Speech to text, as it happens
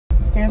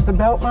Here's the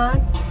belt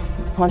line.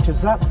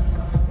 Punches up.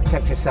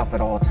 Protect yourself at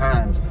all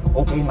times.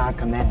 Obey my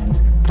commands.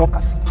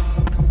 Tocas.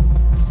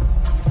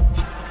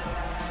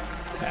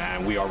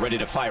 And we are ready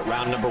to fight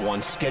round number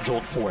 1,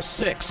 scheduled for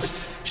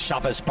 6.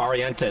 Chavez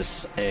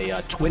Barrientes,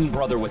 a twin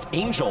brother with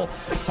Angel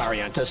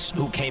Barrientes,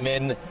 who came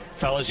in,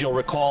 fellas, you'll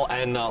recall,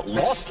 and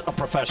lost a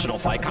professional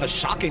fight, kind of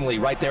shockingly,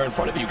 right there in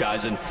front of you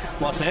guys in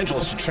Los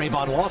Angeles to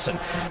Trayvon Lawson.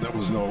 That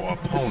was no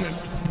opponent,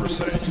 per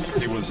se.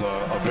 He was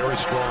a very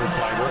strong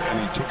fighter, and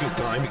he took his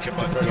time. He kept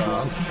the pressure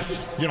on.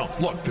 You know,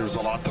 look, there's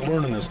a lot to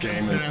learn in this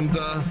game, and,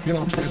 you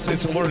know,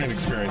 it's a learning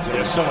experience.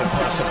 They're so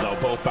impressive, though,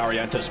 both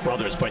Barrientes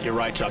brothers, but you're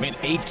right, Joe. I mean,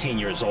 18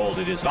 years old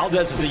it is.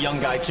 Valdes is a young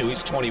guy, too.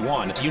 He's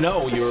 21. You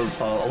know, you're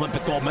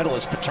Olympic gold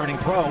medalist, but turning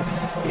pro,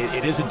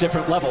 it is a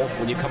different level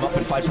when you come up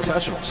and fight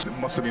professionals. It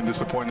must have been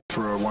disappointing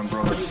for one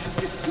brother.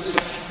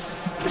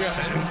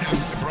 Yeah,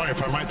 and Brian,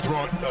 if I might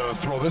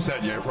throw this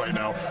at you right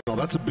now,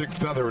 that's a big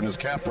feather in his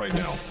cap right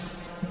now.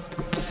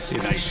 See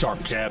a nice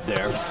sharp jab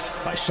there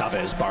by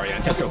Chavez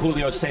Barrientes. So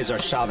Julio Cesar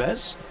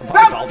Chavez.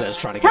 Valdes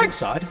trying to get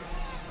inside.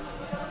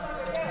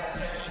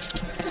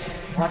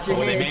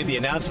 When they made the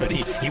announcement,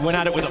 he went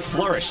at it with a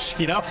flourish,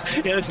 you know?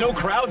 Yeah, there's no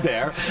crowd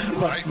there,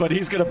 but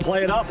he's going to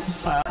play it up.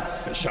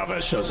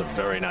 Chavez shows a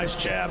very nice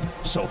jab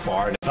so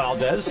far. And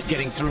Valdes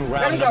getting through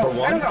round number 1.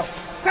 Let him go.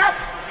 Stop.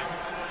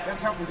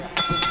 That's helping you.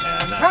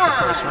 And that's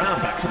the first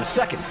round, back for the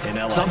second in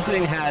LA.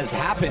 Something has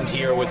happened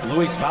here with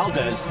Luis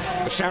Valdes.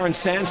 Sharon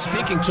Sands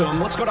speaking to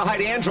him. Let's go to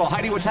Heidi Androl.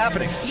 Heidi, what's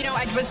happening? You know,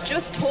 I was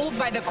just told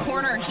by the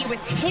corner he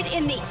was hit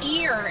in the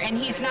ear and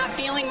he's not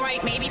feeling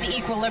right, maybe the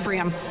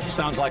equilibrium.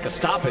 Sounds like a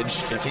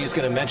stoppage if he's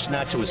going to mention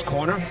that to his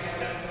corner.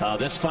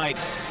 This fight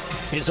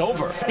is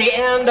over. At the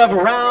end of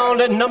round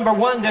number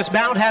 1, this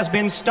bout has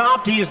been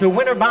stopped. He is the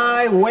winner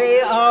by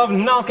way of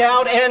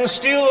knockout and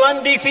still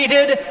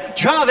undefeated,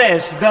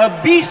 Chavez, the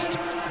Beast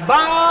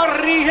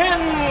Barrientes.